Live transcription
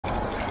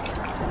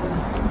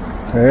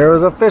There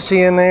was a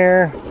fishy in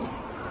there.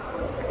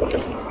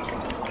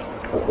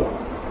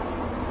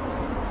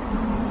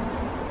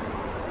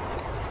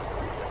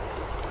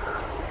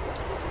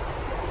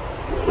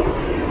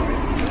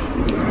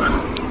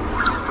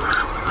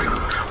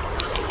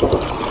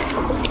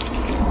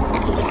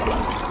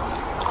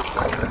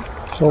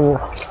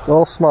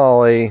 Little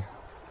smallie.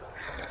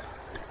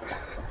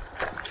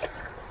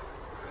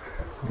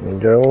 There you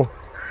go.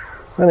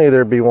 I knew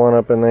there'd be one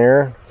up in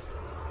there.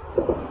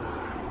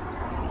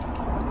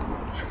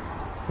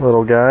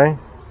 Little guy.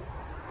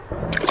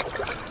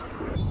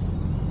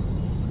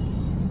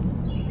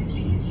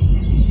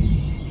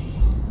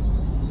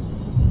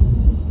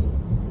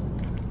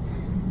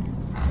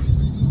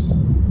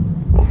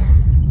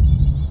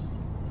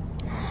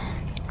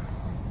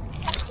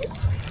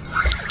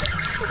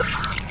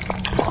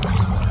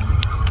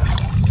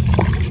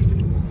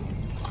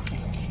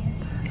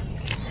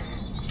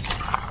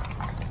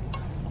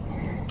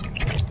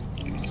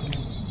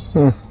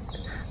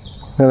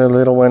 Another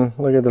little one.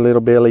 Look at the little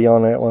belly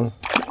on that one.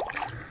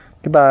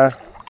 Goodbye.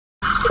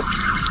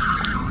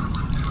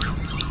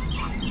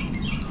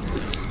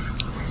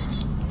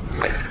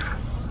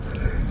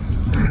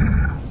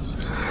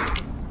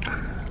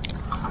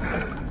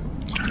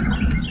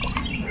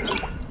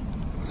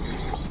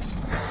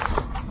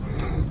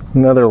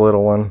 Another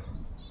little one.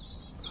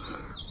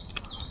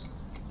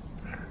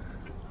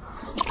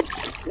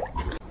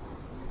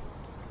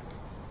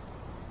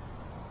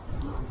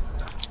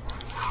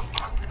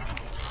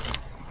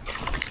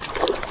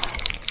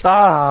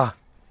 Ah!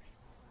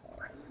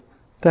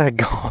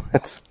 Daggone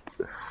it.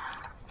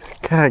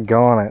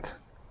 Daggone it.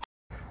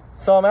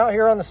 So I'm out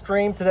here on the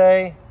stream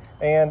today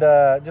and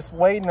just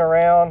wading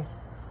around.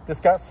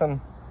 Just got some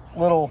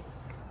little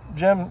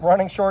gym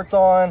running shorts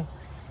on.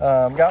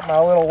 Got my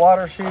little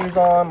water shoes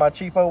on, my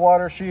cheapo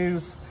water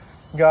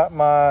shoes. Got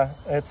my,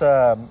 it's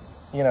a,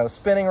 you know,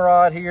 spinning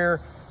rod here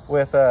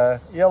with a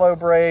yellow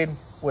braid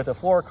with a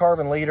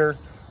fluorocarbon leader.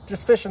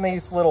 Just fishing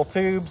these little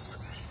tubes.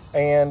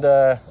 And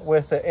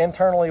with the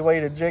internally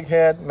weighted jig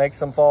head, makes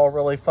them fall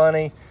really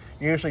funny.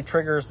 Usually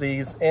triggers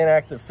these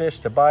inactive fish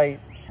to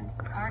bite.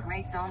 Heart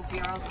rate's on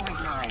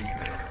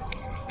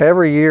 0.9.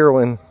 Every year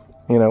when,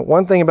 you know,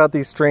 one thing about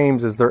these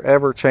streams is they're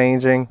ever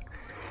changing.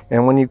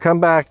 And when you come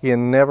back, you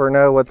never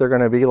know what they're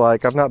going to be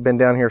like. I've not been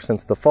down here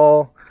since the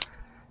fall.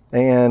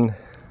 And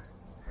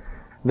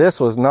this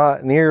was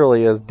not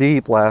nearly as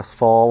deep last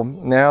fall.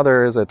 Now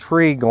there is a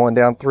tree going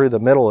down through the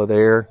middle of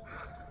there.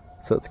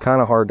 So it's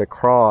kind of hard to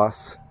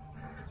cross.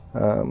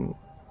 I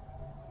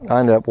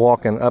ended up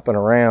walking up and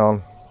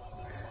around,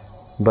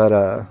 but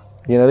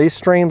you know, these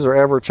streams are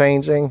ever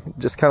changing,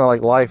 just kind of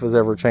like life is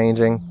ever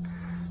changing.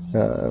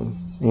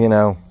 You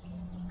know,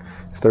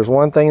 if there's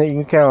one thing that you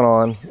can count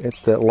on,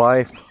 it's that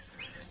life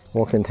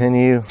will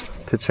continue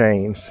to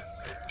change.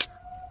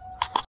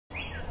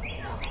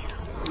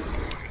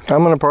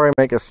 I'm gonna probably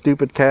make a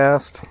stupid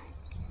cast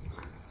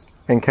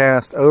and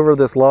cast over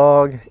this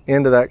log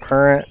into that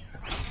current,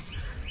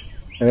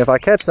 and if I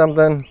catch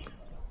something,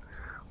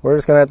 we're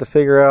just gonna have to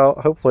figure out,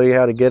 hopefully,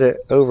 how to get it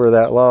over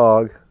that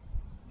log.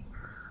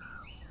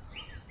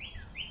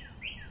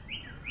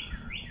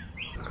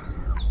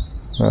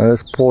 I'll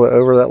just pull it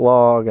over that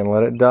log and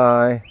let it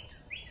die.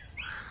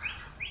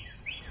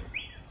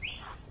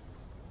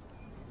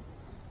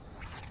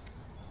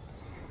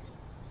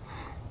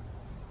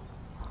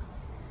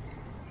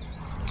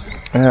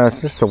 Yeah, it's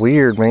just so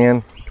weird,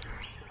 man.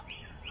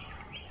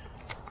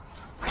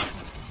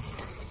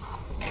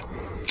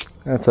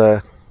 That's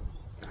a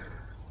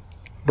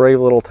brave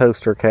little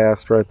toaster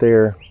cast right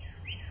there.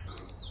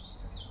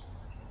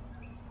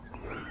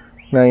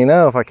 Now, you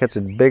know, if I catch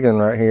a big one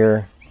right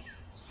here,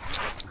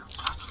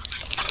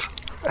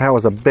 that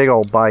was a big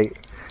old bite.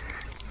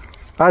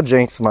 I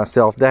jinxed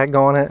myself,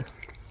 daggone it.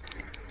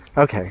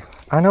 Okay,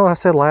 I know I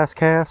said last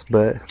cast,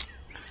 but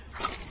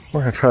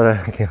we're gonna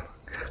try to,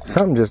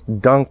 something just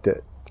dunked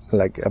it,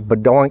 like a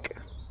badoink.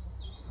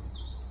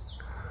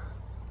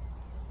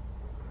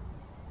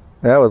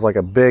 That was like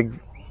a big,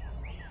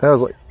 that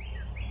was like,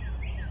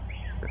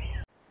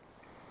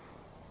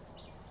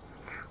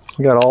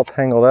 we got all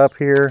tangled up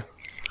here.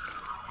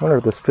 I wonder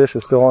if this fish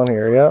is still on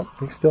here. Yep,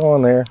 he's still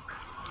on there.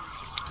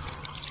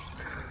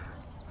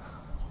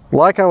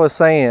 Like I was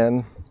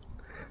saying,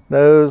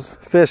 those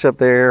fish up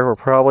there were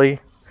probably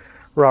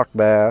rock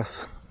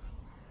bass.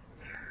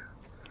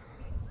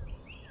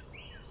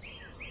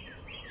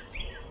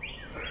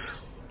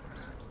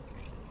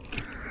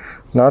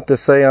 Not to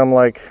say I'm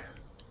like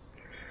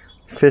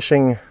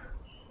fishing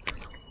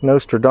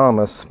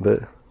Nostradamus,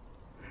 but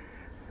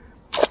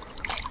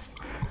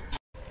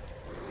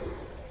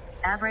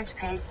average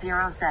pace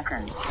 0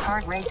 seconds.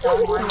 Heart rate's on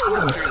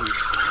 1.3.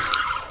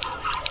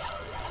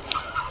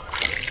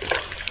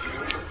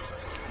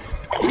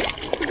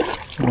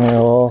 A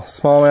little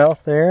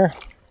smallmouth there.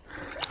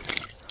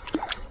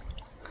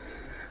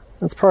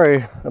 That's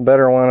probably a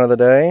better one of the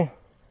day.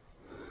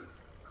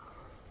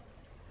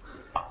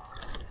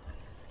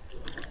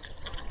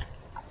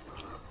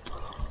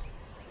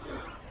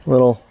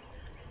 Little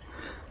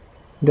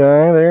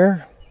guy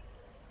there.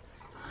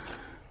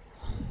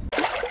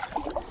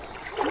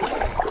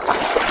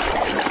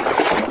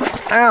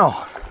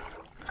 Ow!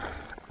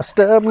 I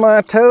stubbed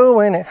my toe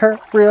and it hurt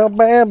real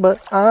bad,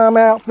 but I'm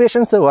out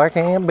fishing so I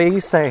can't be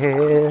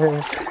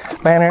sad.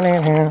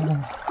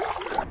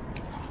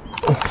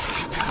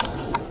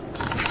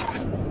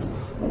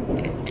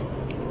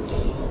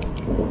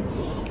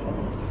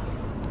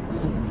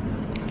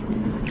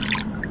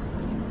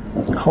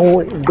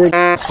 Holy big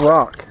ass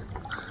rock.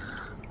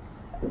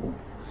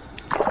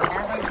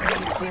 Average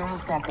rate 0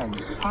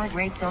 seconds. Heart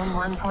rate zone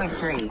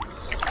 1.3.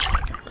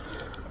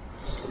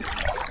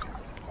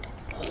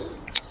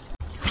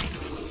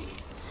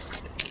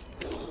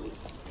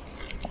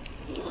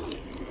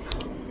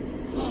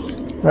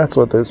 That's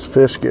what those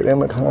fish get in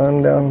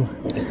behind down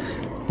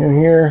in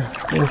here.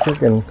 If we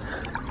can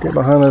get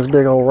behind those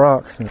big old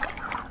rocks.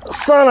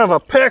 Son of a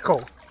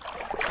pickle!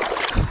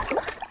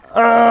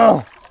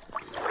 Oh!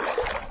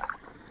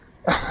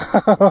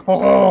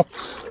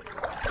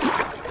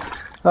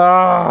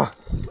 Ah!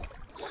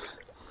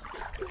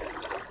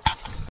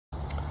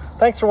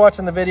 Thanks for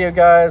watching the video,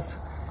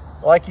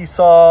 guys. Like you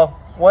saw,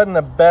 wasn't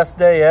the best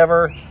day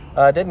ever.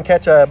 Didn't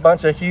catch a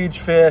bunch of huge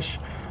fish.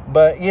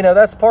 But, you know,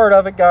 that's part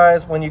of it,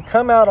 guys. When you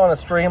come out on a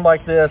stream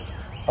like this,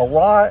 a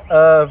lot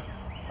of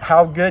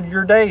how good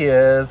your day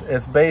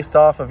is based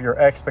off of your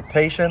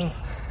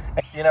expectations.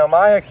 You know,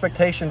 my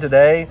expectation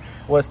today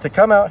was to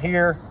come out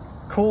here,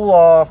 cool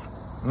off,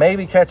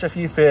 maybe catch a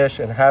few fish,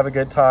 and have a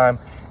good time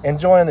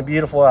enjoying the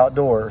beautiful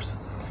outdoors.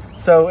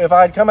 So if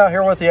I'd come out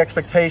here with the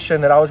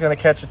expectation that I was going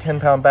to catch a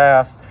 10-pound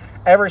bass,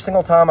 every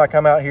single time I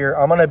come out here,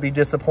 I'm going to be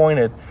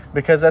disappointed,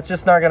 because that's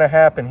just not going to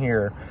happen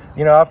here.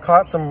 You know, I've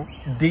caught some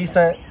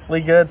decently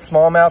good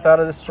smallmouth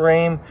out of the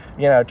stream,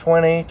 you know,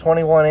 20,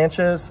 21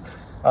 inches.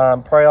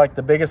 Probably like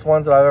the biggest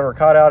ones that I've ever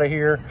caught out of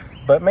here.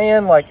 But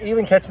man, like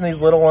even catching these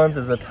little ones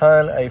is a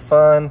ton of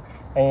fun,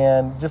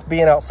 and just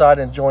being outside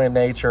enjoying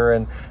nature.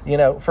 And, you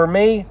know, for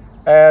me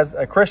as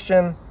a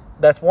Christian,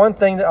 that's one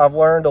thing that I've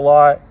learned a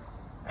lot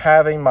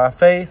having my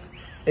faith,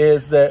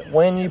 is that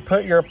when you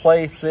put your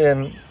place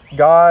in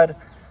God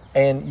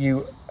and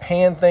you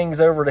hand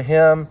things over to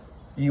Him,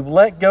 you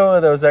let go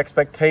of those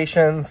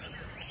expectations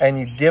and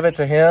you give it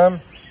to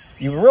Him,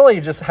 you really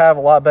just have a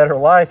lot better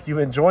life. You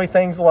enjoy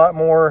things a lot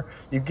more.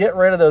 You get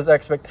rid of those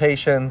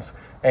expectations,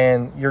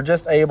 and you're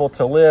just able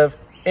to live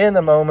in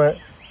the moment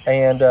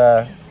and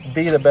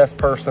be the best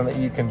person that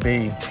you can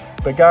be.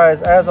 But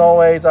guys, as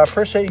always, I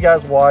appreciate you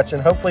guys watching.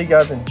 Hopefully you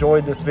guys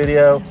enjoyed this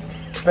video.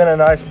 It's been a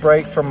nice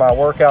break from my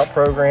workout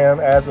program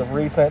as of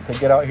recent to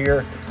get out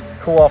here,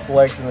 cool off the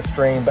legs in the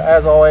stream. But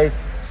as always,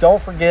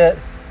 don't forget,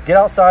 get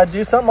outside,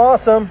 do something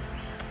awesome,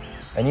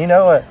 and you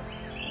know it.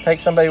 Take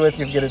somebody with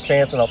you if you get a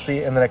chance, and I'll see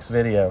you in the next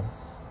video.